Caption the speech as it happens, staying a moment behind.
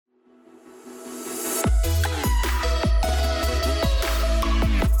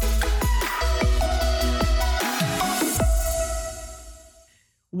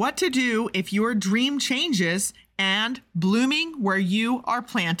What to do if your dream changes and blooming where you are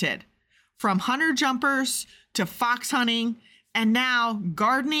planted. From hunter jumpers to fox hunting and now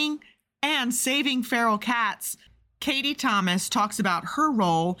gardening and saving feral cats, Katie Thomas talks about her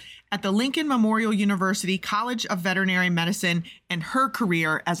role at the Lincoln Memorial University College of Veterinary Medicine and her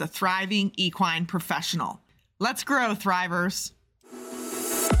career as a thriving equine professional. Let's grow, Thrivers.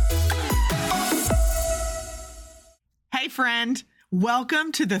 Hey, friend.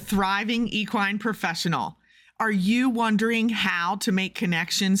 Welcome to the Thriving Equine Professional. Are you wondering how to make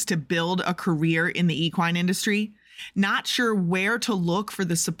connections to build a career in the equine industry? Not sure where to look for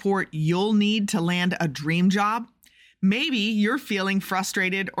the support you'll need to land a dream job? Maybe you're feeling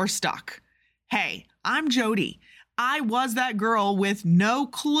frustrated or stuck. Hey, I'm Jody. I was that girl with no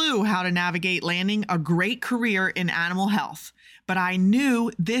clue how to navigate landing a great career in animal health, but I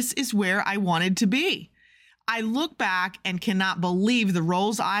knew this is where I wanted to be. I look back and cannot believe the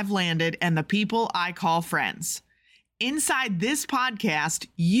roles I've landed and the people I call friends. Inside this podcast,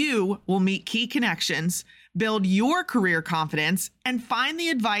 you will meet key connections, build your career confidence, and find the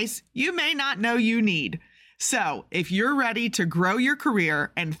advice you may not know you need. So, if you're ready to grow your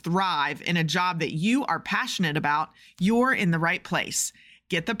career and thrive in a job that you are passionate about, you're in the right place.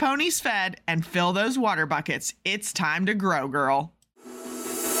 Get the ponies fed and fill those water buckets. It's time to grow, girl.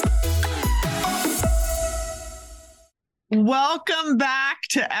 Welcome back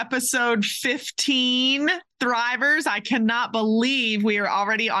to episode 15, Thrivers. I cannot believe we are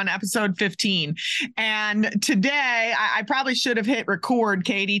already on episode 15. And today, I probably should have hit record,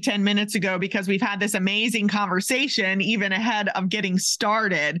 Katie, 10 minutes ago because we've had this amazing conversation even ahead of getting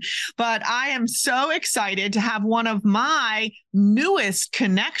started. But I am so excited to have one of my newest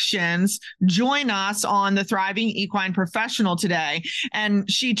connections join us on the Thriving Equine Professional today. And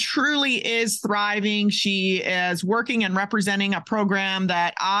she truly is thriving. She is working and representing a program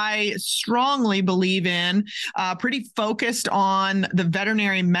that I strongly believe in, pretty focused on the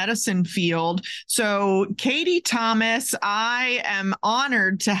veterinary medicine field. So, Katie Thomas, I am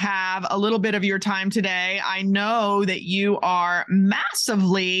honored to have a little bit of your time today. I know that you are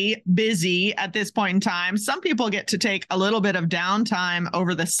massively busy at this point in time. Some people get to take a little bit of downtime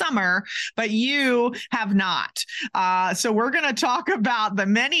over the summer, but you have not. So we're going to talk about the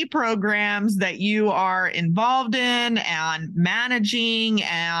many programs that you are involved in and managing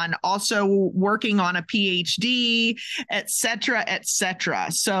and also working on a PhD, et cetera, et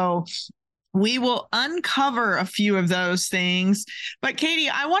cetera. So we will uncover a few of those things. But Katie,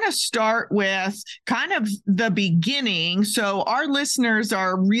 I want to start with kind of the beginning. So our listeners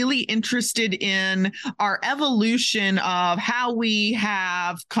are really interested in our evolution of how we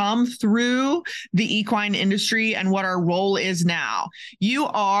have come through the equine industry and what our role is now. You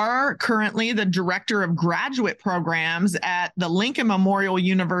are currently the director of graduate programs at the Lincoln Memorial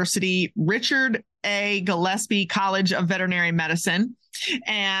University Richard A. Gillespie College of Veterinary Medicine.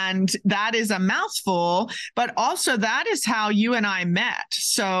 And that is a mouthful, but also that is how you and I met.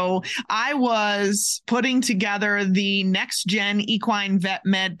 So I was putting together the Next Gen Equine Vet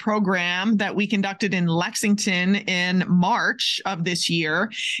Med program that we conducted in Lexington in March of this year.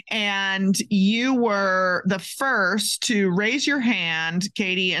 And you were the first to raise your hand,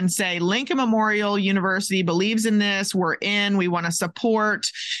 Katie, and say, Lincoln Memorial University believes in this. We're in. We want to support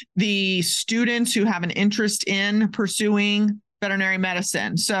the students who have an interest in pursuing veterinary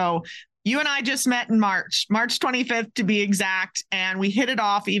medicine. So you and I just met in March 25th to be exact, and we hit it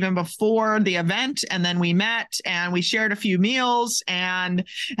off even before the event. And then we met and we shared a few meals and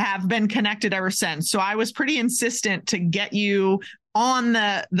have been connected ever since. So I was pretty insistent to get you on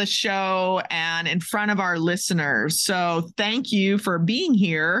the show and in front of our listeners. So thank you for being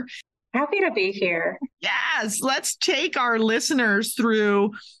here. Happy to be here. Yes, let's take our listeners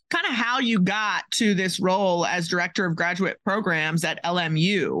through kind of how you got to this role as director of graduate programs at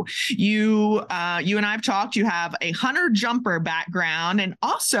LMU. You and I've talked, you have a hunter jumper background, and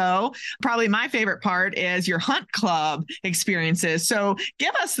also probably my favorite part is your hunt club experiences. So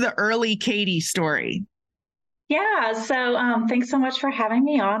give us the early Katie story. Yeah, so thanks so much for having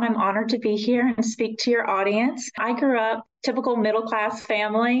me on. I'm honored to be here and speak to your audience. I grew up typical middle-class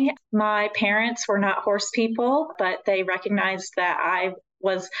family. My parents were not horse people, but they recognized that I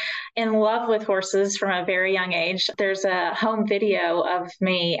was in love with horses from a very young age. There's a home video of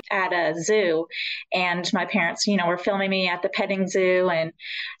me at a zoo, and my parents, were filming me at the petting zoo, and,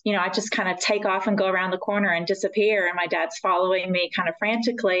 I just kind of take off and go around the corner and disappear. And my dad's following me kind of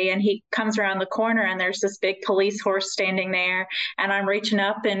frantically, and he comes around the corner and there's this big police horse standing there, and I'm reaching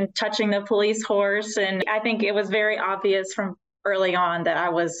up and touching the police horse. And I think it was very obvious from early on that I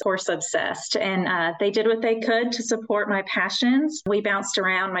was horse obsessed, and they did what they could to support my passions. We bounced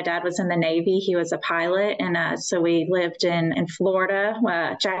around. My dad was in the Navy. He was a pilot. And so we lived in Florida,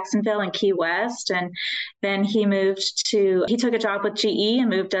 Jacksonville and Key West. And then he took a job with GE and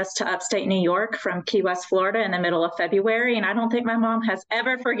moved us to upstate New York from Key West, Florida in the middle of February. And I don't think my mom has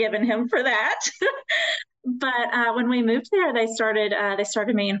ever forgiven him for that. But when we moved there, they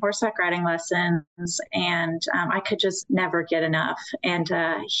started me in horseback riding lessons, and I could just never get enough. And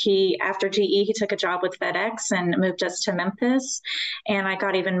after GE, he took a job with FedEx and moved us to Memphis, and I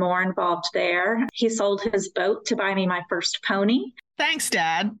got even more involved there. He sold his boat to buy me my first pony. Thanks,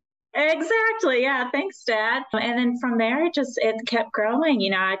 Dad. Exactly. Yeah. Thanks, Dad. And then from there, it kept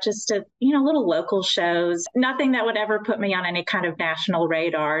growing. I just did, little local shows, nothing that would ever put me on any kind of national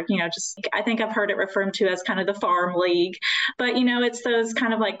radar. I think I've heard it referred to as kind of the farm league, but, it's those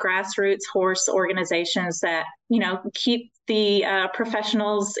kind of like grassroots horse organizations that, keep the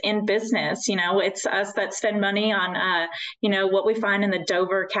professionals in business. It's us that spend money on, what we find in the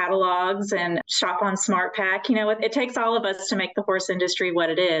Dover catalogs and shop on SmartPack. It takes all of us to make the horse industry what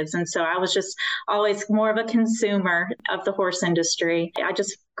it is. And so I was just always more of a consumer of the horse industry. I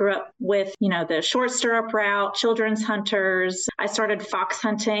just grew up with, the short stirrup route, children's hunters. I started fox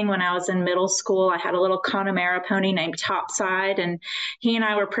hunting when I was in middle school. I had a little Connemara pony named Topside, and he and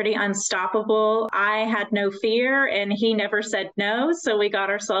I were pretty unstoppable. I had no fear, and he never said no. So we got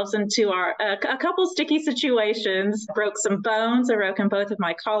ourselves into a couple sticky situations, broke some bones. I broke both of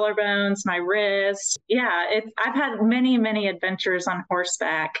my collarbones, my wrist. Yeah, I've had many, many adventures on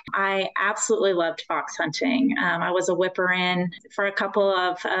horseback. I absolutely loved fox hunting. I was a whipper-in for a couple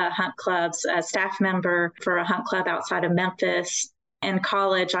of hunt clubs, a staff member for a hunt club outside of Memphis. In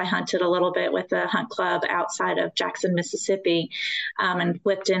college, I hunted a little bit with a hunt club outside of Jackson, Mississippi, and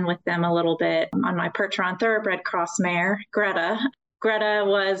whipped in with them a little bit on my Percheron thoroughbred cross mare, Greta. Greta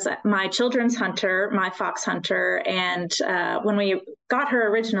was my children's hunter, my fox hunter. And when we got her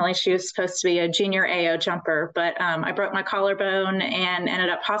originally, she was supposed to be a junior AO jumper, but I broke my collarbone and ended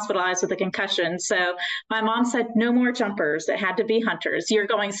up hospitalized with a concussion. So my mom said, no more jumpers. It had to be hunters. You're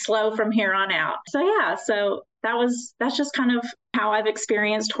going slow from here on out. So that's just kind of how I've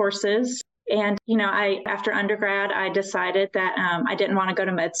experienced horses. And, after undergrad, I decided that I didn't want to go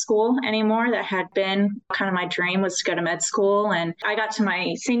to med school anymore. That had been kind of my dream, was to go to med school. And I got to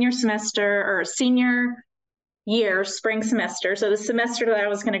my senior year, spring semester. So the semester that I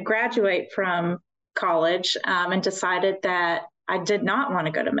was going to graduate from college, and decided that I did not want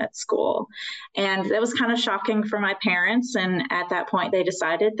to go to med school. And it was kind of shocking for my parents. And at that point, they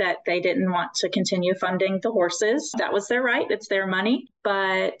decided that they didn't want to continue funding the horses. That was their right. It's their money.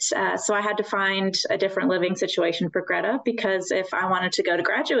 But so I had to find a different living situation for Greta, because if I wanted to go to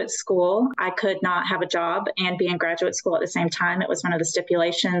graduate school, I could not have a job and be in graduate school at the same time. It was one of the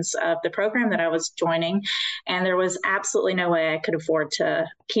stipulations of the program that I was joining. And there was absolutely no way I could afford to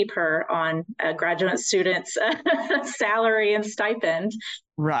keep her on a graduate student's salary and stipend.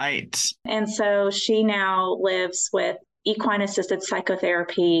 Right. And so she now lives with equine assisted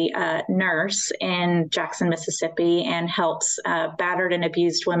psychotherapy nurse in Jackson, Mississippi, and helps battered and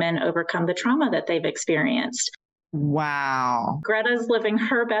abused women overcome the trauma that they've experienced. Wow. Greta's living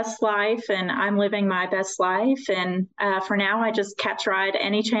her best life, and I'm living my best life. And for now, I just catch ride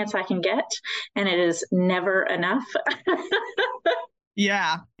any chance I can get, and it is never enough.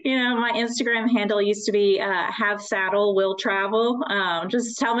 Yeah. My Instagram handle used to be have saddle, will travel.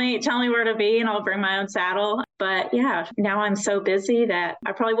 Just tell me where to be and I'll bring my own saddle. But yeah, now I'm so busy that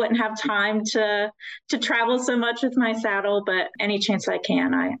I probably wouldn't have time to travel so much with my saddle. But any chance I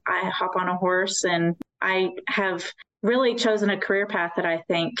can, I hop on a horse, and I have really chosen a career path that I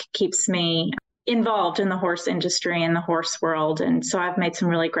think keeps me involved in the horse industry and the horse world. And so I've made some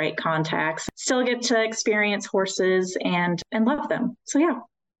really great contacts, still get to experience horses and love them. So yeah.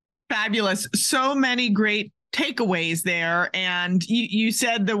 Fabulous. So many great takeaways there. And you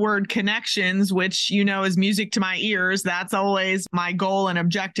said the word connections, which, is music to my ears. That's always my goal and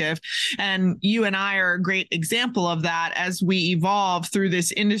objective. And you and I are a great example of that as we evolve through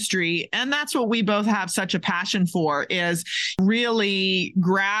this industry. And that's what we both have such a passion for, is really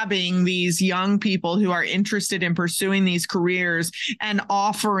grabbing these young people who are interested in pursuing these careers and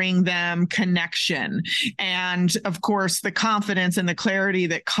offering them connection. And of course, the confidence and the clarity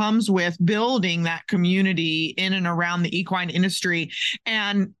that comes with building that community broadly in and around the equine industry.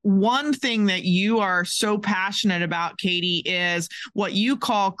 And one thing that you are so passionate about, Katie, is what you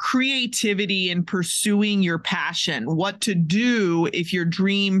call creativity in pursuing your passion, what to do if your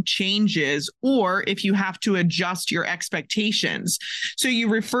dream changes or if you have to adjust your expectations. So you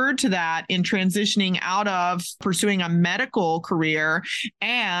referred to that in transitioning out of pursuing a medical career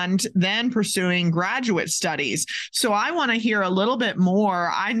and then pursuing graduate studies. So I want to hear a little bit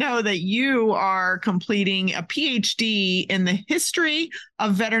more. I know that you are completing a PhD in the history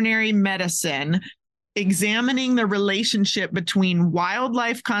of veterinary medicine, examining the relationship between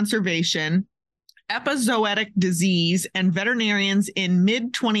wildlife conservation, epizootic disease, and veterinarians in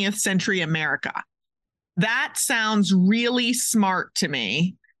mid-20th century America. That sounds really smart to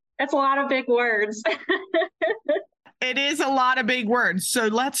me. That's a lot of big words. It is a lot of big words. So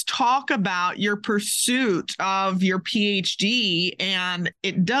let's talk about your pursuit of your PhD. And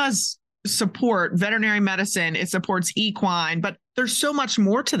it does support veterinary medicine. It supports equine, but there's so much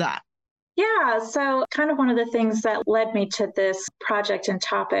more to that. Yeah, so kind of one of the things that led me to this project and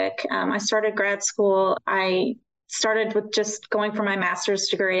topic, I started grad school. I started with just going for my master's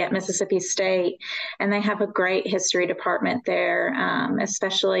degree at Mississippi State, and they have a great history department there,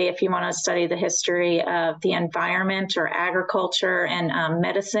 especially if you want to study the history of the environment or agriculture and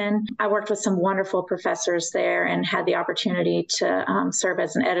medicine. I worked with some wonderful professors there and had the opportunity to serve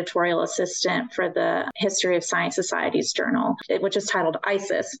as an editorial assistant for the History of Science Societies journal, which is titled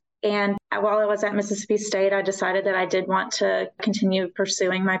ISIS. And while I was at Mississippi State, I decided that I did want to continue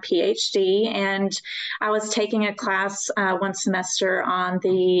pursuing my PhD. And I was taking a class one semester on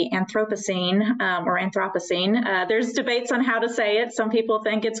the Anthropocene or Anthropocene. There's debates on how to say it. Some people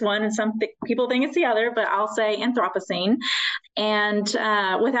think it's one and some people think it's the other, but I'll say Anthropocene. And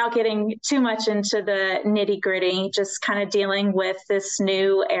without getting too much into the nitty gritty, just kind of dealing with this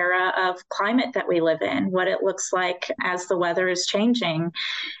new era of climate that we live in, what it looks like as the weather is changing.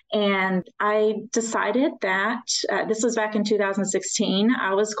 And I decided that this was back in 2016,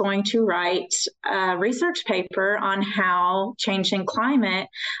 I was going to write a research paper on how changing climate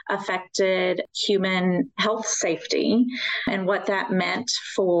affected human health safety and what that meant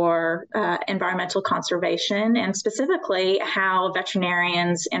for environmental conservation, and specifically how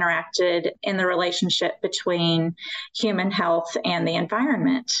veterinarians interacted in the relationship between human health and the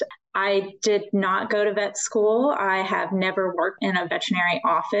environment. I did not go to vet school. I have never worked in a veterinary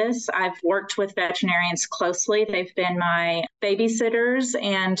office. I've worked with veterinarians closely. They've been my babysitters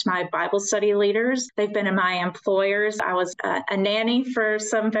and my Bible study leaders. They've been my employers. I was a nanny for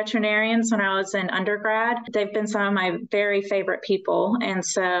some veterinarians when I was in undergrad. They've been some of my very favorite people. And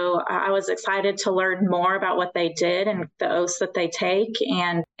so I was excited to learn more about what they did and the oaths that they take.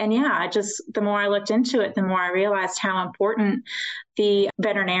 And yeah, the more I looked into it, the more I realized how important the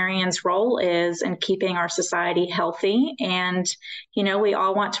veterinarian's role is in keeping our society healthy. And, we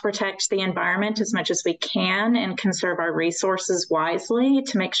all want to protect the environment as much as we can and conserve our resources wisely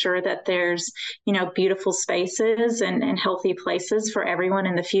to make sure that there's, beautiful spaces and healthy places for everyone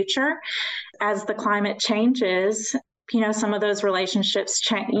in the future. As the climate changes, some of those relationships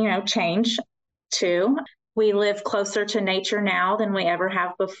change too. We live closer to nature now than we ever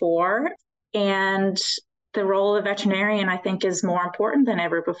have before. And the role of veterinarian, I think, is more important than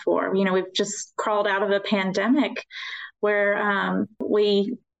ever before. We've just crawled out of a pandemic where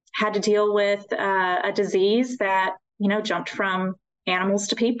we had to deal with a disease that, jumped from animals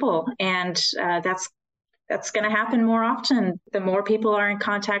to people. And that's going to happen more often. The more people are in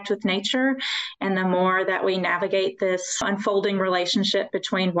contact with nature and the more that we navigate this unfolding relationship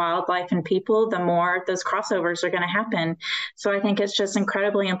between wildlife and people, the more those crossovers are going to happen. So I think it's just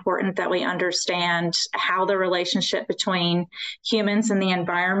incredibly important that we understand how the relationship between humans and the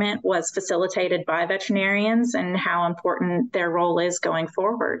environment was facilitated by veterinarians and how important their role is going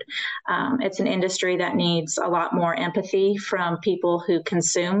forward. It's an industry that needs a lot more empathy from people who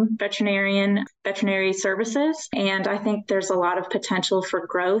consume veterinary services. And I think there's a lot of potential for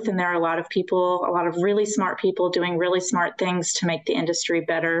growth. And there are a lot of really smart people doing really smart things to make the industry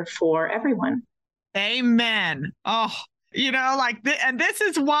better for everyone. Amen. Oh, and this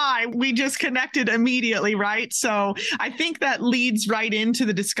is why we just connected immediately, right? So I think that leads right into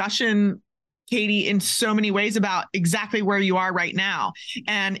the discussion, Katie, in so many ways about exactly where you are right now,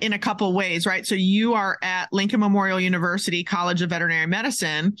 and in a couple ways, right? So you are at Lincoln Memorial University College of Veterinary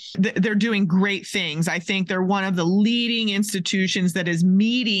Medicine. They're doing great things. I think they're one of the leading institutions that is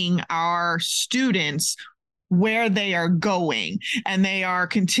meeting our students where they are going, and they are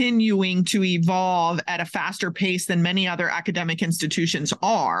continuing to evolve at a faster pace than many other academic institutions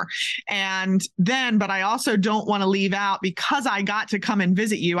are. And then, but I also don't want to leave out, because I got to come and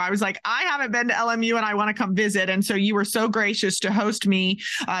visit you. I was like, I haven't been to LMU and I want to come visit. And so you were so gracious to host me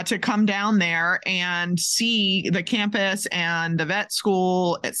to come down there and see the campus and the vet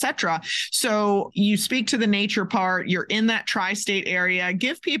school, etc. So you speak to the nature part. You're in that tri-state area.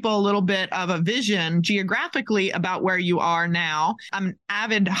 Give people a little bit of a vision geographically about where you are now. I'm an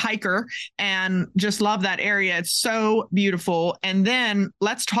avid hiker and just love that area. It's so beautiful. And then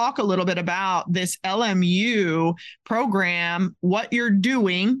let's talk a little bit about this LMU program, what you're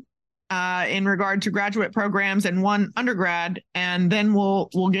doing in regard to graduate programs and one undergrad, and then we'll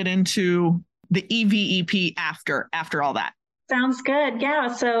get into the EVEP after all that. Sounds good.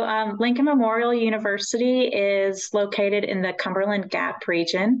 Yeah. So Lincoln Memorial University is located in the Cumberland Gap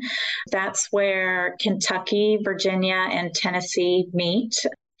region. That's where Kentucky, Virginia, and Tennessee meet.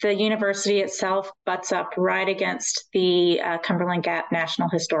 The university itself butts up right against the Cumberland Gap National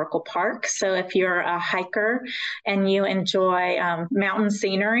Historical Park. So if you're a hiker and you enjoy mountain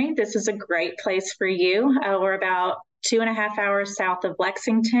scenery, this is a great place for you. We're about 2.5 hours south of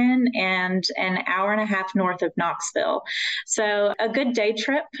Lexington and an hour and a half north of Knoxville. So a good day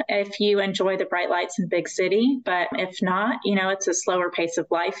trip if you enjoy the bright lights in big city, but if not, it's a slower pace of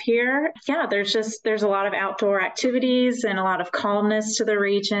life here. Yeah, there's a lot of outdoor activities and a lot of calmness to the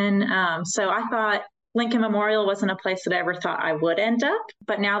region. So I thought Lincoln Memorial wasn't a place that I ever thought I would end up.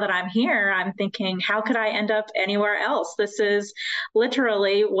 But now that I'm here, I'm thinking, how could I end up anywhere else? This is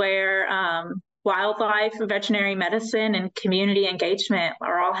literally where wildlife, veterinary medicine, and community engagement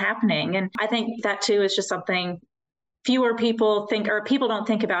are all happening. And I think that too is just something fewer people think, or people don't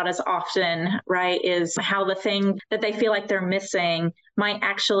think about as often, right? Is how the thing that they feel like they're missing might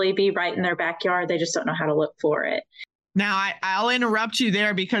actually be right in their backyard. They just don't know how to look for it. Now, I'll interrupt you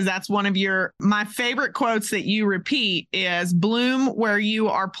there, because that's one of my favorite quotes that you repeat is bloom where you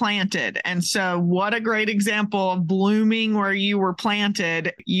are planted. And so what a great example of blooming where you were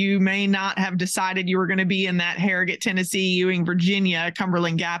planted. You may not have decided you were going to be in that Harrogate, Tennessee, Ewing, Virginia,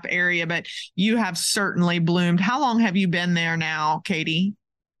 Cumberland Gap area, but you have certainly bloomed. How long have you been there now, Katie?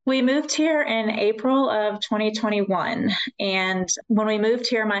 We moved here in April of 2021. And when we moved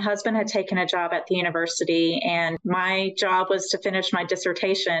here, my husband had taken a job at the university, and my job was to finish my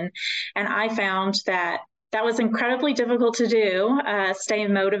dissertation. And I found that was incredibly difficult to do, stay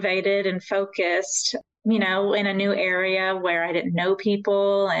motivated and focused, in a new area where I didn't know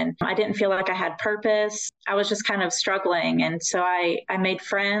people and I didn't feel like I had purpose. I was just kind of struggling. And so I made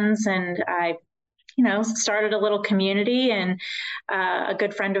friends, and I started a little community. And a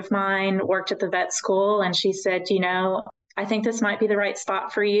good friend of mine worked at the vet school, and she said, I think this might be the right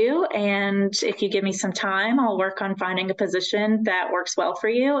spot for you. And if you give me some time, I'll work on finding a position that works well for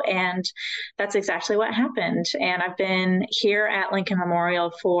you. And that's exactly what happened. And I've been here at Lincoln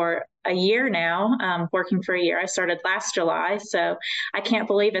Memorial for a year now, working for a year. I started last July, so I can't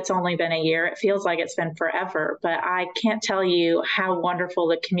believe it's only been a year. It feels like it's been forever, but I can't tell you how wonderful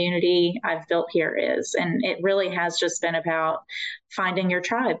the community I've built here is. And it really has just been about finding your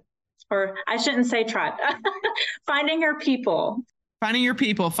tribe. Or I shouldn't say tribe, finding your people. Finding your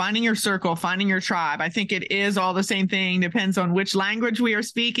people, finding your circle, finding your tribe. I think it is all the same thing. Depends on which language we are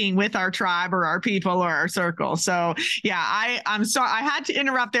speaking with our tribe or our people or our circle. So yeah, I'm sorry. I had to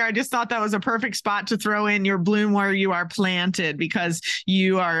interrupt there. I just thought that was a perfect spot to throw in your bloom where you are planted, because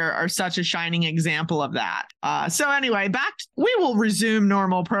you are such a shining example of that. So anyway, we will resume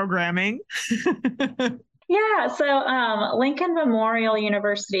normal programming. Yeah, so Lincoln Memorial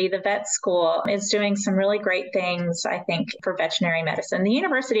University, the vet school, is doing some really great things, I think, for veterinary medicine. The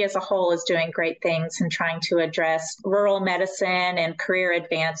university as a whole is doing great things in trying to address rural medicine and career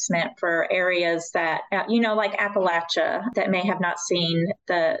advancement for areas that, like Appalachia, that may have not seen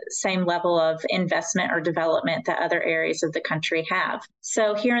the same level of investment or development that other areas of the country have.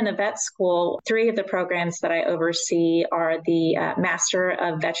 So here in the vet school, 3 of the programs that I oversee are the Master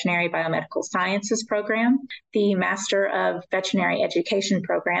of Veterinary Biomedical Sciences program, the Master of Veterinary Education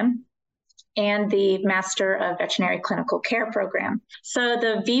program, and the Master of Veterinary Clinical Care program. So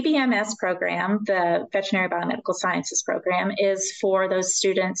the VBMS program, the Veterinary Biomedical Sciences program, is for those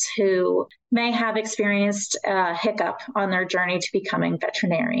students who may have experienced a hiccup on their journey to becoming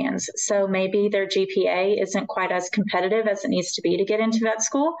veterinarians. So maybe their GPA isn't quite as competitive as it needs to be to get into vet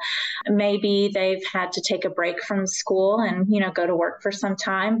school. Maybe they've had to take a break from school and, go to work for some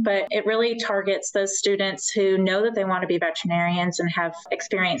time, but it really targets those students who know that they want to be veterinarians and have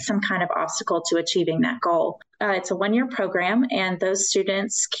experienced some kind of obstacle to achieving that goal. it's a 1-year program, and those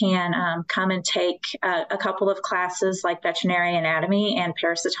students can come and take a couple of classes like veterinary anatomy and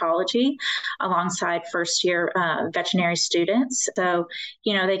parasitology alongside first-year veterinary students. So,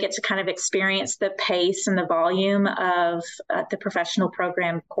 they get to kind of experience the pace and the volume of the professional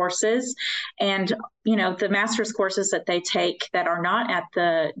program courses. And the master's courses that they take that are not at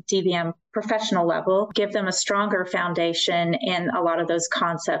the DVM professional level give them a stronger foundation in a lot of those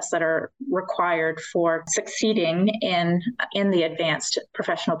concepts that are required for succeeding in the advanced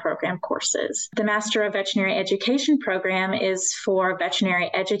professional program courses. The Master of Veterinary Education program is for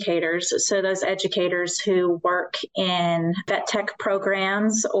veterinary educators, so those educators who work in vet tech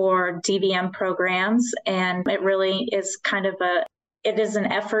programs or DVM programs, and it really is it is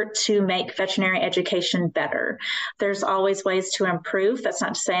an effort to make veterinary education better. There's always ways to improve. That's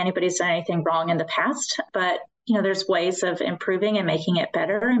not to say anybody's done anything wrong in the past, but there's ways of improving and making it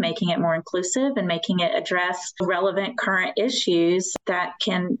better and making it more inclusive and making it address relevant current issues that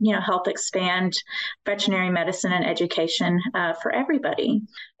can, help expand veterinary medicine and education for everybody.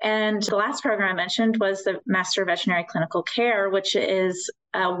 And the last program I mentioned was the Master of Veterinary Clinical Care, which is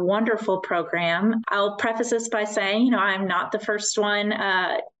a wonderful program. I'll preface this by saying, I'm not the first one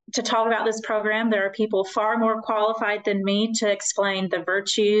to talk about this program. There are people far more qualified than me to explain the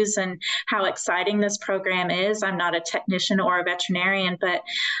virtues and how exciting this program is. I'm not a technician or a veterinarian, but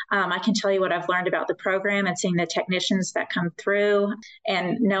I can tell you what I've learned about the program and seeing the technicians that come through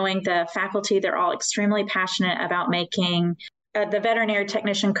and knowing the faculty. They're all extremely passionate about making the veterinary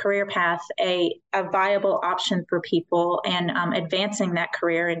technician career path a viable option for people and advancing that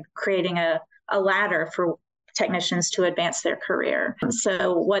career and creating a ladder for technicians to advance their career.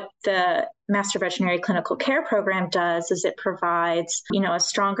 So what the Master Veterinary Clinical Care program does is it provides, a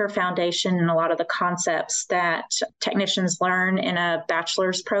stronger foundation in a lot of the concepts that technicians learn in a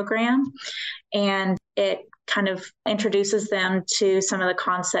bachelor's program. And it kind of introduces them to some of the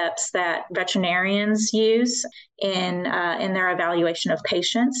concepts that veterinarians use in their evaluation of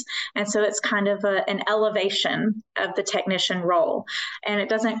patients. And so it's kind of an elevation of the technician role. And it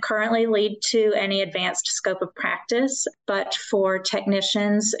doesn't currently lead to any advanced scope of practice, but for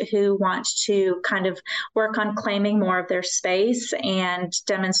technicians who want to kind of work on claiming more of their space and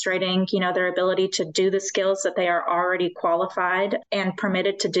demonstrating, their ability to do the skills that they are already qualified and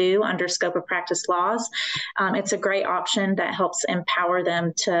permitted to do under scope of practice laws. It's a great option that helps empower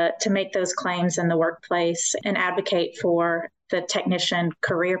them to make those claims in the workplace and advocate for the technician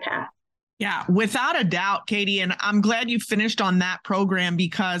career path. Yeah, without a doubt, Katie. And I'm glad you finished on that program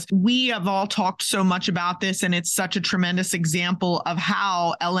because we have all talked so much about this, and it's such a tremendous example of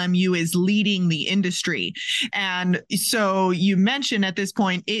how LMU is leading the industry. And so you mentioned at this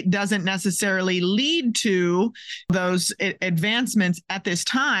point, it doesn't necessarily lead to those advancements at this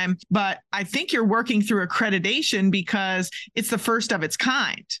time, but I think you're working through accreditation because it's the first of its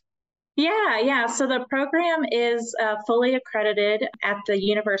kind. Yeah. So the program is fully accredited at the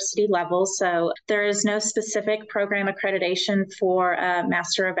university level. So there is no specific program accreditation for a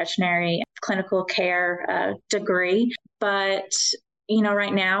Master of Veterinary Clinical Care degree. But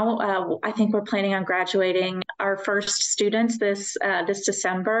right now, I think we're planning on graduating our first students this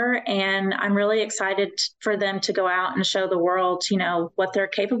December, and I'm really excited for them to go out and show the world, what they're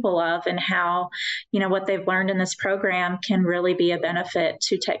capable of and how, what they've learned in this program can really be a benefit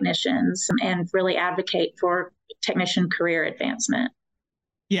to technicians and really advocate for technician career advancement.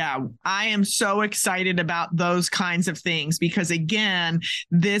 Yeah, I am so excited about those kinds of things because, again,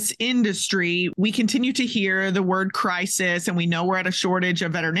 this industry, we continue to hear the word crisis and we know we're at a shortage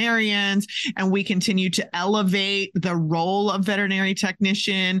of veterinarians and we continue to elevate the role of veterinary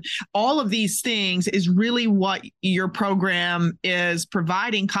technician. All of these things is really what your program is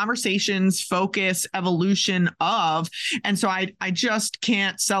providing conversations, focus, evolution of. And so I just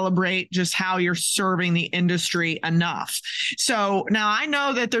can't celebrate just how you're serving the industry enough. So now I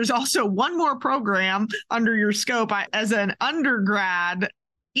know that there's also one more program under your scope as an undergrad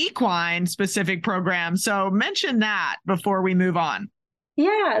equine specific program. So mention that before we move on.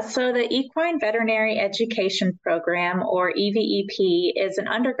 Yeah, so the Equine Veterinary Education Program, or EVEP, is an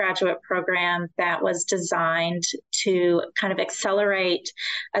undergraduate program that was designed to kind of accelerate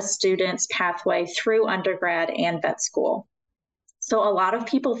a student's pathway through undergrad and vet school. So a lot of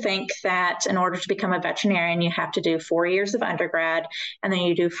people think that in order to become a veterinarian, you have to do 4 years of undergrad and then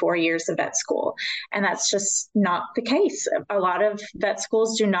you do 4 years of vet school. And that's just not the case. A lot of vet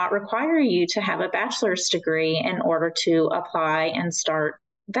schools do not require you to have a bachelor's degree in order to apply and start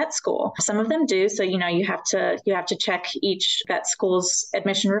vet school. Some of them do. So, you have to check each vet school's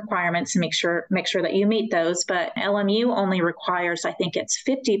admission requirements and make sure that you meet those. But LMU only requires, I think it's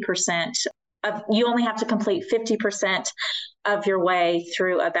 50% you only have to complete 50% of your way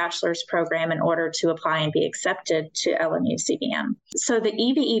through a bachelor's program in order to apply and be accepted to LMU CBM. So the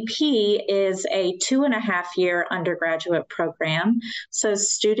EVEP is a 2.5-year undergraduate program. So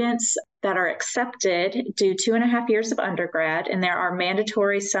students that are accepted do 2.5 years of undergrad, and there are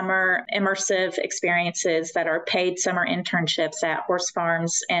mandatory summer immersive experiences that are paid summer internships at horse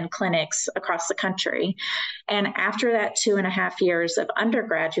farms and clinics across the country. And after that 2.5 years of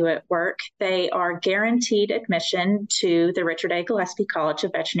undergraduate work, they are guaranteed admission to the Richard A. Gillespie College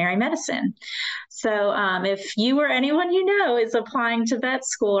of Veterinary Medicine. So if you or anyone you know is applying to vet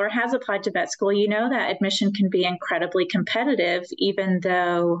school or has applied to vet school, you know that admission can be incredibly competitive, even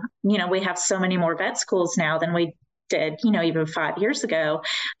though, we have so many more vet schools now than we did, even 5 years ago.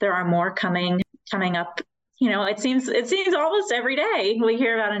 There are more coming up. It seems almost every day we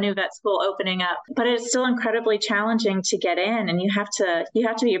hear about a new vet school opening up, but it's still incredibly challenging to get in, and you have to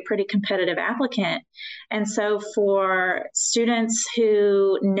be a pretty competitive applicant. And so for students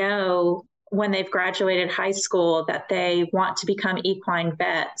who know when they've graduated high school that they want to become equine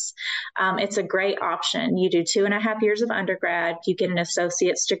vets, it's a great option. You do 2.5 years of undergrad, you get an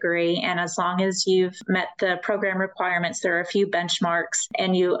associate's degree, and as long as you've met the program requirements, there are a few benchmarks,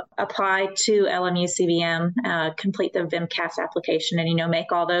 and you apply to LMU CBM, complete the VMCAS application, and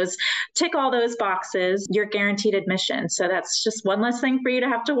tick all those boxes, you're guaranteed admission. So that's just one less thing for you to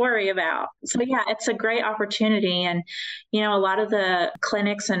have to worry about. So yeah, it's a great opportunity. And a lot of the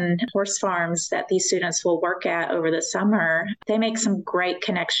clinics and horse farms that these students will work at over the summer, they make some great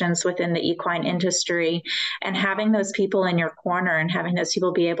connections within the equine industry, and having those people in your corner and having those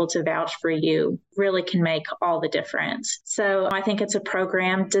people be able to vouch for you really can make all the difference. So I think it's a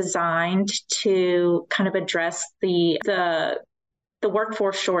program designed to kind of address the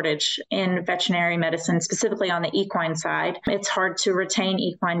workforce shortage in veterinary medicine, specifically on the equine side. It's hard to retain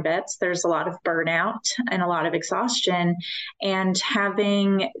equine vets. There's a lot of burnout and a lot of exhaustion. And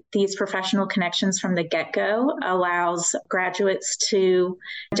having these professional connections from the get-go allows graduates to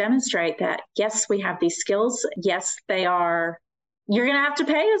demonstrate that, yes, we have these skills. Yes, you're going to have to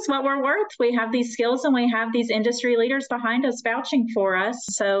pay us what we're worth. We have these skills and we have these industry leaders behind us vouching for us.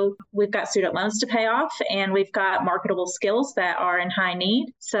 So we've got student loans to pay off, and we've got marketable skills that are in high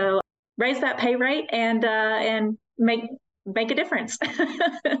need. So raise that pay rate and make a difference.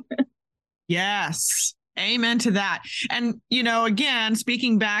 Yes. Amen to that. And, again,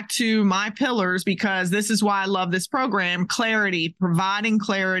 speaking back to my pillars, because this is why I love this program, clarity, providing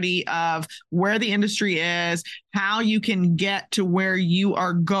clarity of where the industry is, how you can get to where you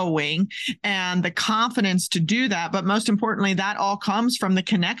are going, and the confidence to do that. But most importantly, that all comes from the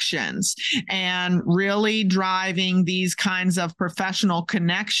connections and really driving these kinds of professional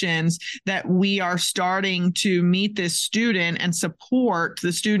connections that we are starting to meet this student and support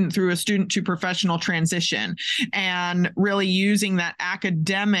the student through a student to professional transition, and really using that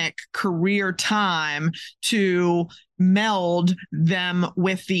academic career time to meld them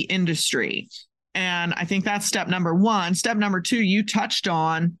with the industry. And I think that's step number one. Step number two, you touched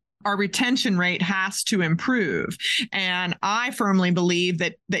on, our retention rate has to improve. And I firmly believe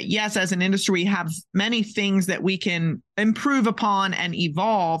that yes, as an industry, we have many things that we can improve upon and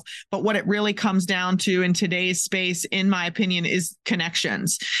evolve. But what it really comes down to in today's space, in my opinion, is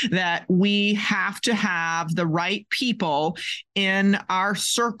connections, that we have to have the right people in our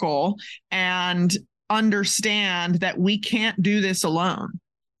circle and understand that we can't do this alone.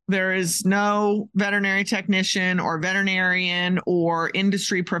 There is no veterinary technician or veterinarian or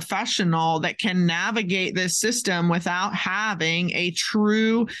industry professional that can navigate this system without having a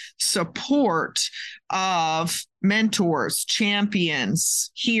true support of mentors,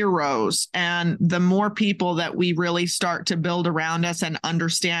 champions, heroes. And the more people that we really start to build around us and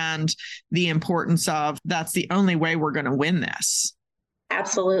understand the importance of, that's the only way we're going to win this.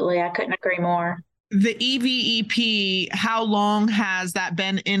 Absolutely. I couldn't agree more. The EVEP, how long has that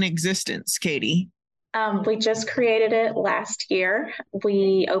been in existence, Katie? We just created it last year.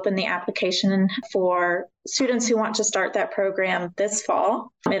 We opened the application for students who want to start that program this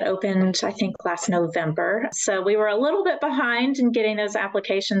fall. It opened, I think, last November. So we were a little bit behind in getting those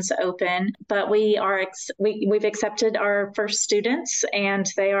applications open, but we've accepted our first students, and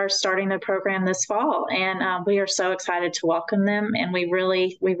they are starting the program this fall. And we are so excited to welcome them. And we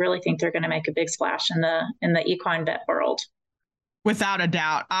really think they're going to make a big splash in the equine vet world. Without a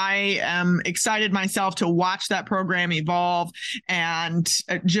doubt. I am excited myself to watch that program evolve, and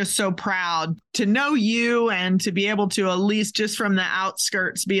just so proud to know you and to be able to, at least just from the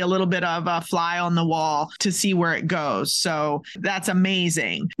outskirts, be a little bit of a fly on the wall to see where it goes. So that's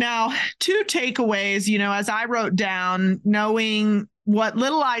amazing. Now, two takeaways, as I wrote down, knowing what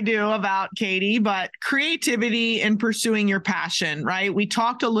little I do about Katie, but creativity and pursuing your passion, right? We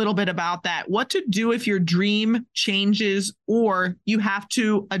talked a little bit about that. What to do if your dream changes or you have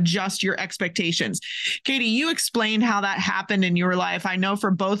to adjust your expectations. Katie, you explained how that happened in your life. I know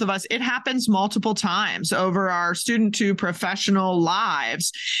for both of us, it happens multiple times over our student to professional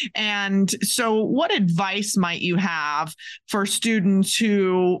lives. And so what advice might you have for students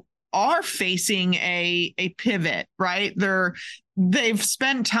who are facing a pivot, right? They've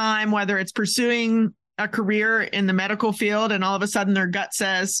spent time, whether it's pursuing a career in the medical field, and all of a sudden their gut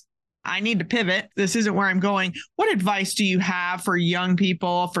says, I need to pivot. This isn't where I'm going. What advice do you have for young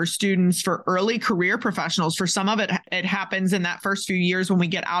people, for students, for early career professionals? For some of it, it happens in that first few years when we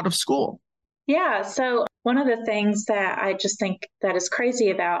get out of school. Yeah. So one of the things that I just think that is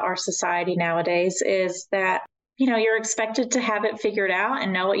crazy about our society nowadays is that, you're expected to have it figured out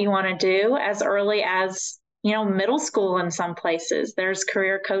and know what you want to do as early as, middle school in some places. There's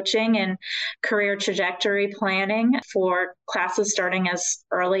career coaching and career trajectory planning for classes starting as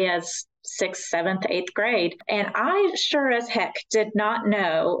early as 6th, 7th, 8th grade. And I sure as heck did not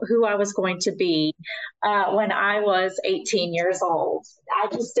know who I was going to be when I was 18 years old. I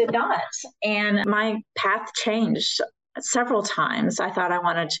just did not. And my path changed several times. I thought I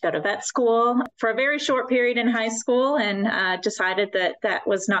wanted to go to vet school for a very short period in high school and decided that that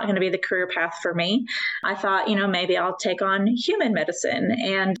was not going to be the career path for me. I thought, maybe I'll take on human medicine.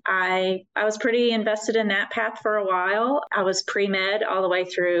 And I was pretty invested in that path for a while. I was pre-med all the way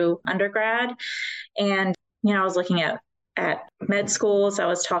through undergrad. And, I was looking at med schools. I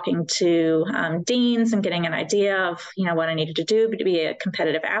was talking to deans and getting an idea of, what I needed to do to be a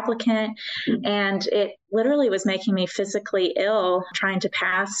competitive applicant. And it literally was making me physically ill trying to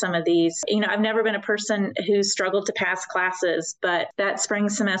pass some of these. I've never been a person who struggled to pass classes, but that spring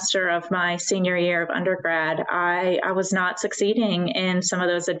semester of my senior year of undergrad, I was not succeeding in some of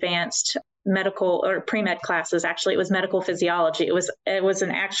those advanced medical or pre-med classes. Actually, it was medical physiology. It was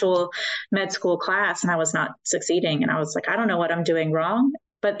an actual med school class, and I was not succeeding. And I was like, I don't know what I'm doing wrong,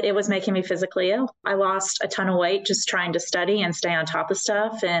 but it was making me physically ill. I lost a ton of weight just trying to study and stay on top of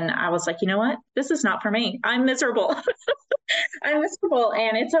stuff. And I was like, you know what? This is not for me. I'm miserable. I'm miserable,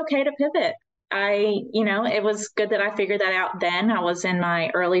 and it's okay to pivot. It was good that I figured that out then. I was in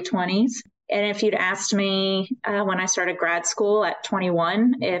my early 20s. And if you'd asked me when I started grad school at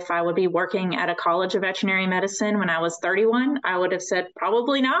 21, if I would be working at a college of veterinary medicine when I was 31, I would have said,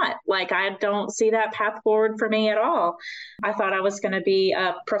 probably not. Like, I don't see that path forward for me at all. I thought I was going to be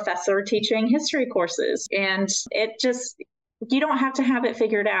a professor teaching history courses. And you don't have to have it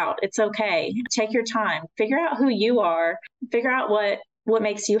figured out. It's okay. Take your time. Figure out who you are. Figure out what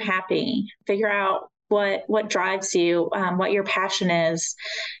makes you happy. Figure out what drives you, what your passion is.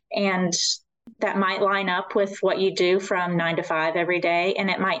 And that might line up with what you do from 9 to 5 every day, and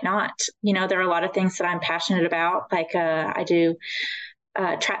it might not. There are a lot of things that I'm passionate about, like I do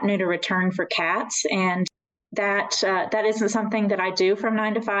trap, neuter, return for cats, and that isn't something that I do from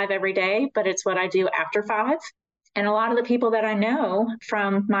 9 to 5 every day, but it's what I do after 5. And a lot of the people that I know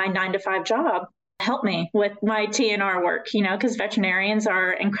from my 9 to 5 job help me with my TNR work, because veterinarians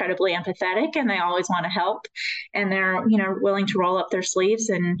are incredibly empathetic and they always want to help, and they're, willing to roll up their sleeves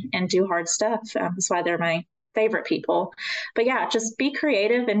and do hard stuff. That's why they're my favorite people. But yeah, just be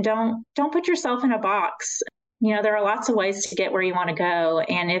creative and don't put yourself in a box. There are lots of ways to get where you want to go.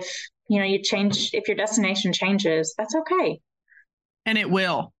 And if your destination changes, that's okay. And it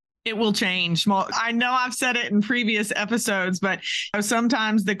will. It will change. Well, I know I've said it in previous episodes, but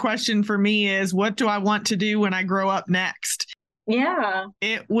sometimes the question for me is, what do I want to do when I grow up next? Yeah.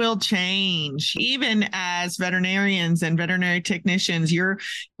 It will change. Even as veterinarians and veterinary technicians,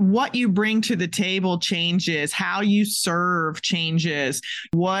 what you bring to the table changes, how you serve changes,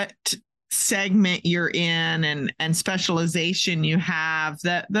 what segment you're in and specialization you have.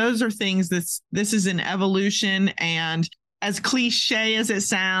 Those are things this is an evolution, and as cliche as it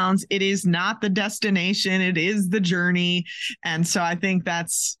sounds, it is not the destination, it is the journey. And so I think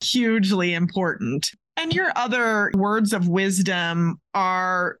that's hugely important. And your other words of wisdom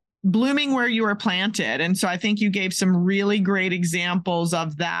are blooming where you are planted. And so I think you gave some really great examples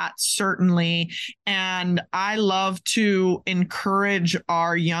of that, certainly. And I love to encourage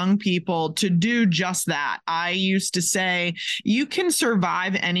our young people to do just that. I used to say, you can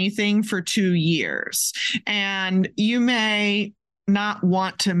survive anything for 2 years, and you may not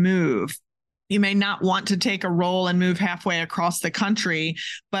want to move. You may not want to take a role and move halfway across the country,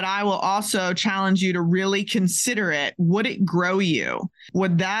 but I will also challenge you to really consider it. Would it grow you?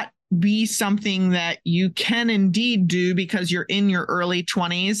 Would that be something that you can indeed do because you're in your early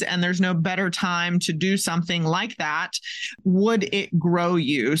 20s and there's no better time to do something like that, would it grow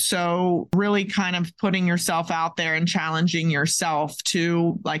you? So really kind of putting yourself out there and challenging yourself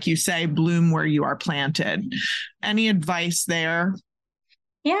to, like you say, bloom where you are planted. Any advice there?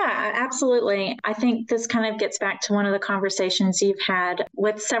 Yeah, absolutely. I think this kind of gets back to one of the conversations you've had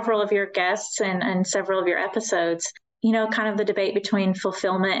with several of your guests and several of your episodes. Kind of the debate between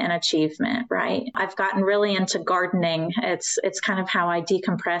fulfillment and achievement, right? I've gotten really into gardening. It's kind of how I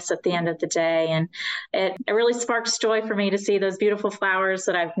decompress at the end of the day. And it really sparks joy for me to see those beautiful flowers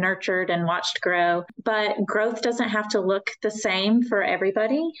that I've nurtured and watched grow. But growth doesn't have to look the same for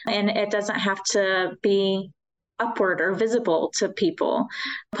everybody. And it doesn't have to be upward or visible to people.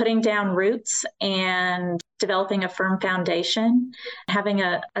 Putting down roots and developing a firm foundation, having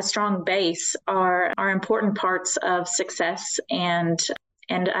a strong base are important parts of success and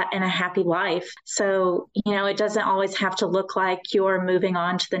a happy life. So, it doesn't always have to look like you're moving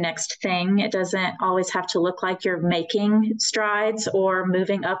on to the next thing. It doesn't always have to look like you're making strides or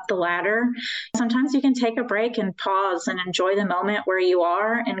moving up the ladder. Sometimes you can take a break and pause and enjoy the moment where you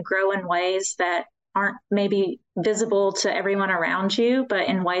are and grow in ways that aren't maybe visible to everyone around you, but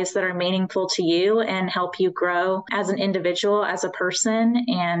in ways that are meaningful to you and help you grow as an individual, as a person,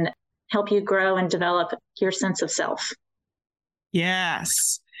 and help you grow and develop your sense of self.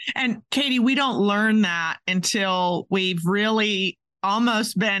 Yes. And Katie, we don't learn that until we've really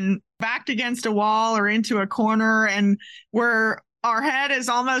almost been backed against a wall or into a corner and our head is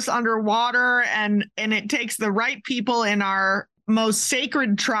almost underwater, and it takes the right people in our most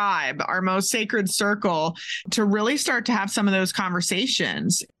sacred tribe, our most sacred circle, to really start to have some of those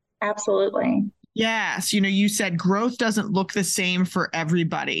conversations. Absolutely. Yes. You said growth doesn't look the same for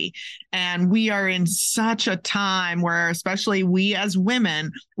everybody. And we are in such a time where, especially we as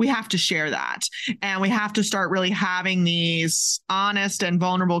women, we have to share that. And we have to start really having these honest and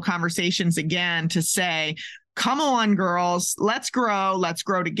vulnerable conversations again to say, come on, girls, let's grow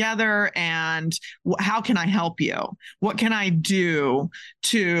together. And how can I help you? What can I do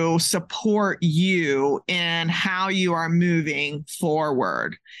to support you in how you are moving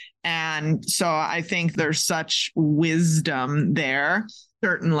forward? And so I think there's such wisdom there,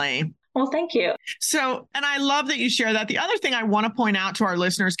 certainly. Well, thank you. So, and I love that you share that. The other thing I want to point out to our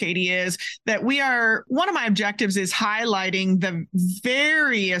listeners, Katie, is that one of my objectives is highlighting the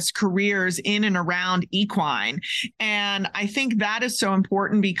various careers in and around equine. And I think that is so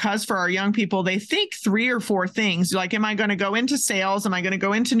important because for our young people, they think 3 or 4 things like, am I going to go into sales? Am I going to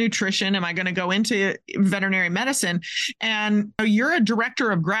go into nutrition? Am I going to go into veterinary medicine? And you're a director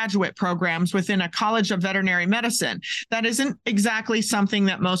of graduate programs within a college of veterinary medicine. That isn't exactly something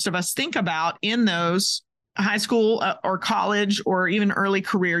that most of us think about in those high school or college or even early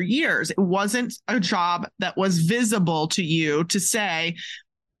career years. It wasn't a job that was visible to you to say,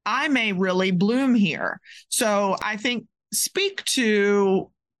 I may really bloom here. So I think speak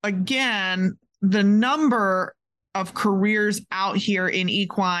to, again, the number of careers out here in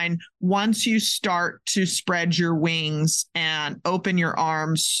equine once you start to spread your wings and open your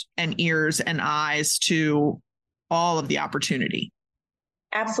arms and ears and eyes to all of the opportunity.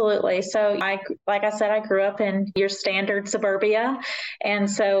 Absolutely. So like I said, I grew up in your standard suburbia. And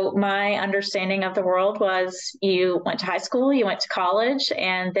so my understanding of the world was you went to high school, you went to college,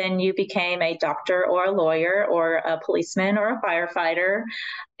 and then you became a doctor or a lawyer or a policeman or a firefighter.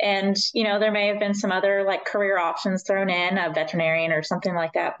 And, there may have been some other like career options thrown in, a veterinarian or something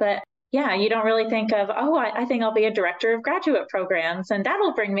like that. But yeah, you don't really think of, I think I'll be a director of graduate programs and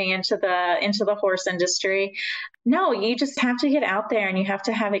that'll bring me into the horse industry. No, you just have to get out there and you have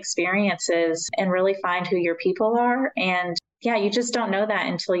to have experiences and really find who your people are. And yeah, you just don't know that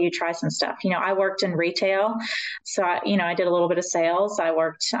until you try some stuff. I worked in retail. So, I did a little bit of sales. I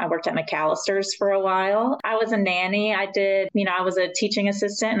worked at McAllister's for a while. I was a nanny. I was a teaching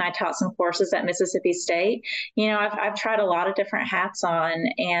assistant and I taught some courses at Mississippi State. I've tried a lot of different hats on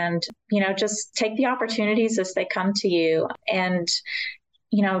and, just take the opportunities as they come to you. And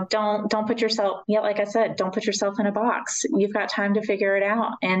don't put yourself, like I said, don't put yourself in a box. You've got time to figure it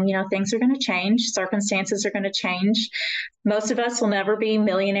out. And, things are going to change. Circumstances are going to change. Most of us will never be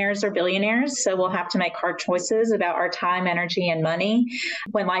millionaires or billionaires. So we'll have to make hard choices about our time, energy, and money.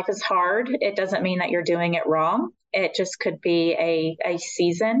 When life is hard, it doesn't mean that you're doing it wrong. It just could be a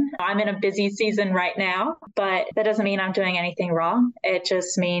season. I'm in a busy season right now, but that doesn't mean I'm doing anything wrong. It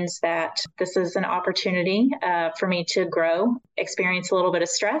just means that this is an opportunity for me to grow, experience a little bit of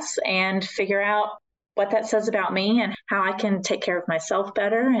stress, and figure out what that says about me and how I can take care of myself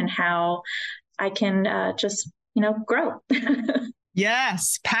better and how I can just grow.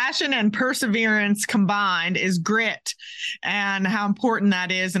 Yes, passion and perseverance combined is grit, and how important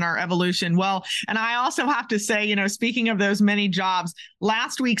that is in our evolution. Well, and I also have to say, speaking of those many jobs,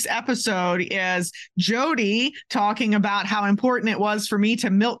 last week's episode is Jody talking about how important it was for me to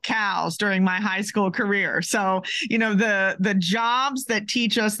milk cows during my high school career. So, the jobs that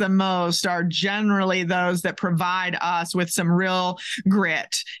teach us the most are generally those that provide us with some real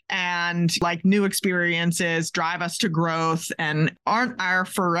grit and like new experiences, drive us to growth, and aren't our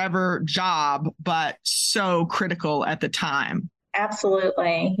forever job, but so critical at the time.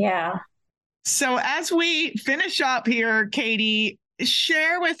 Absolutely. Yeah. So as we finish up here, Katie,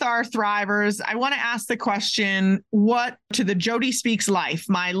 share with our thrivers. I want to ask the question, what to the Jody Speaks life,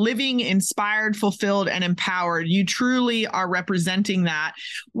 my living, inspired, fulfilled, and empowered. You truly are representing that.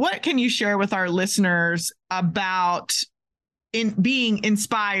 What can you share with our listeners about in being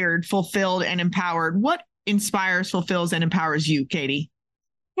inspired, fulfilled, and empowered? What inspires, fulfills, and empowers you, Katie?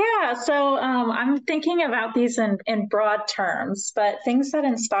 Yeah, so I'm thinking about these in broad terms, but things that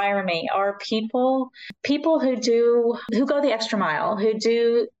inspire me are people who go the extra mile, who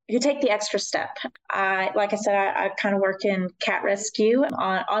take the extra step. Like I said, I kind of work in cat rescue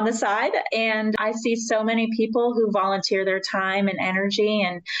on the side, and I see so many people who volunteer their time and energy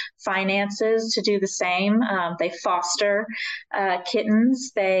and finances to do the same. They foster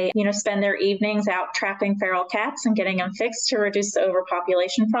kittens. They, spend their evenings out trapping feral cats and getting them fixed to reduce the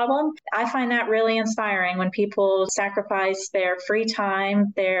overpopulation problem. I find that really inspiring when people sacrifice their free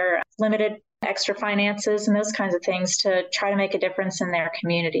time, their limited extra finances and those kinds of things to try to make a difference in their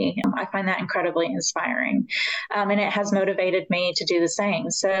community. I find that incredibly inspiring. And it has motivated me to do the same.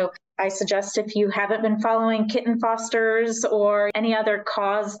 So I suggest if you haven't been following kitten fosters or any other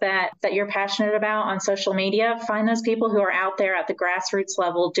cause that you're passionate about on social media, find those people who are out there at the grassroots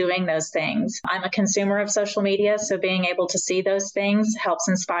level doing those things. I'm a consumer of social media, so being able to see those things helps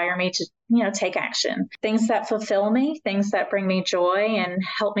inspire me to take action. Things that fulfill me, things that bring me joy and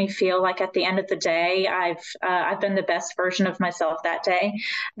help me feel like at the end of the day, I've been the best version of myself that day.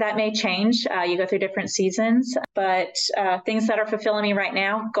 That may change. You go through different seasons, but things that are fulfilling me right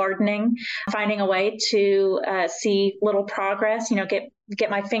now, gardening, finding a way to see little progress, get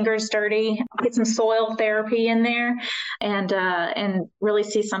my fingers dirty, get some soil therapy in there, and really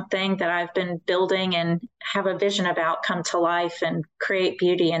see something that I've been building and have a vision about come to life and create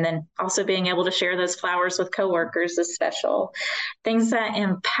beauty. And then also being able to share those flowers with coworkers is special. Things that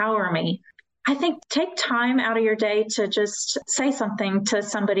empower me. I think take time out of your day to just say something to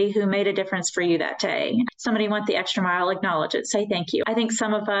somebody who made a difference for you that day. Somebody went the extra mile, acknowledge it, say thank you. I think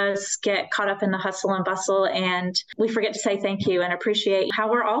some of us get caught up in the hustle and bustle and we forget to say thank you and appreciate how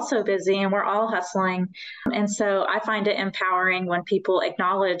we're all so busy and we're all hustling. And so I find it empowering when people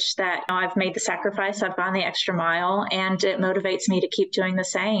acknowledge that I've made the sacrifice, I've gone the extra mile, and it motivates me to keep doing the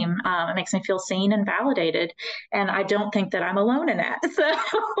same. It makes me feel seen and validated. And I don't think that I'm alone in that. So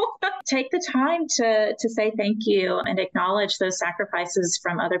take the time to say thank you and acknowledge those sacrifices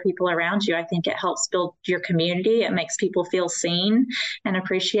from other people around you. I think it helps build your community. It makes people feel seen and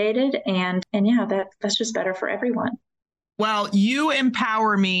appreciated. And yeah, that's just better for everyone. Well, you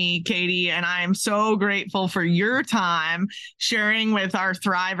empower me, Katie, and I am so grateful for your time sharing with our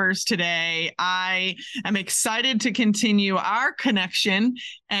thrivers today. I am excited to continue our connection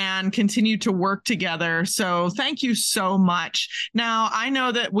and continue to work together. So thank you so much. Now, I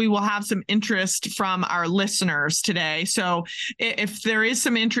know that we will have some interest from our listeners today. So if there is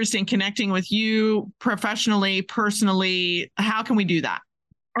some interest in connecting with you professionally, personally, how can we do that?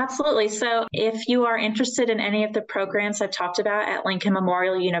 Absolutely. So if you are interested in any of the programs I've talked about at Lincoln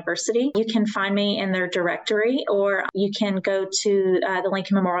Memorial University, you can find me in their directory, or you can go to the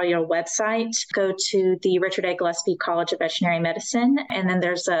Lincoln Memorial website, go to the Richard A. Gillespie College of Veterinary Medicine, and then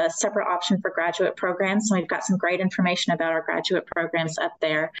there's a separate option for graduate programs. So we've got some great information about our graduate programs up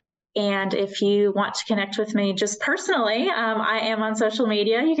there. And if you want to connect with me just personally, I am on social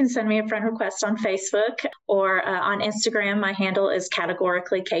media. You can send me a friend request on Facebook or on Instagram. My handle is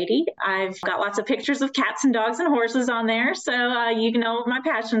categorically Katie. I've got lots of pictures of cats and dogs and horses on there. So you know what my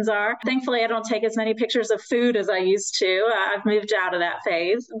passions are. Thankfully, I don't take as many pictures of food as I used to. I've moved out of that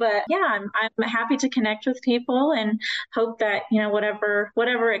phase. But yeah, I'm happy to connect with people and hope that,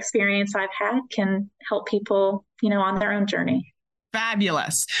 whatever experience I've had can help people, on their own journey.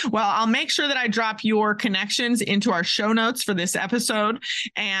 Fabulous. Well, I'll make sure that I drop your connections into our show notes for this episode,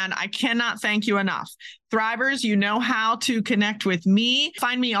 and I cannot thank you enough. Thrivers, you know how to connect with me.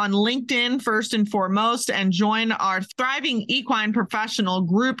 Find me on LinkedIn first and foremost, and join our Thriving Equine Professional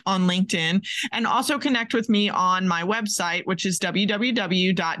group on LinkedIn, and also connect with me on my website, which is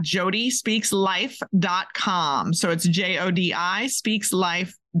www.jodispeakslife.com. So it's JODI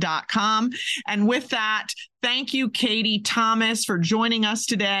speakslife.com. And with that, thank you, Katie Thomas, for joining us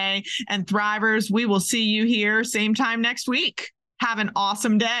today. And Thrivers, we will see you here same time next week. Have an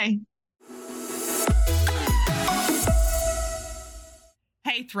awesome day.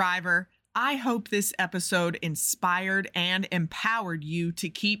 Hey, Thriver. I hope this episode inspired and empowered you to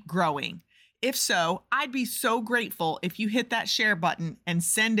keep growing. If so, I'd be so grateful if you hit that share button and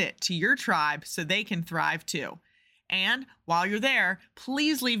send it to your tribe so they can thrive too. And while you're there,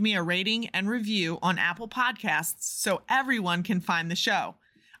 please leave me a rating and review on Apple Podcasts so everyone can find the show.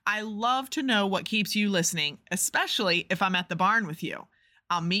 I love to know what keeps you listening, especially if I'm at the barn with you.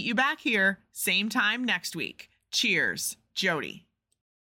 I'll meet you back here, same time next week. Cheers, Jody.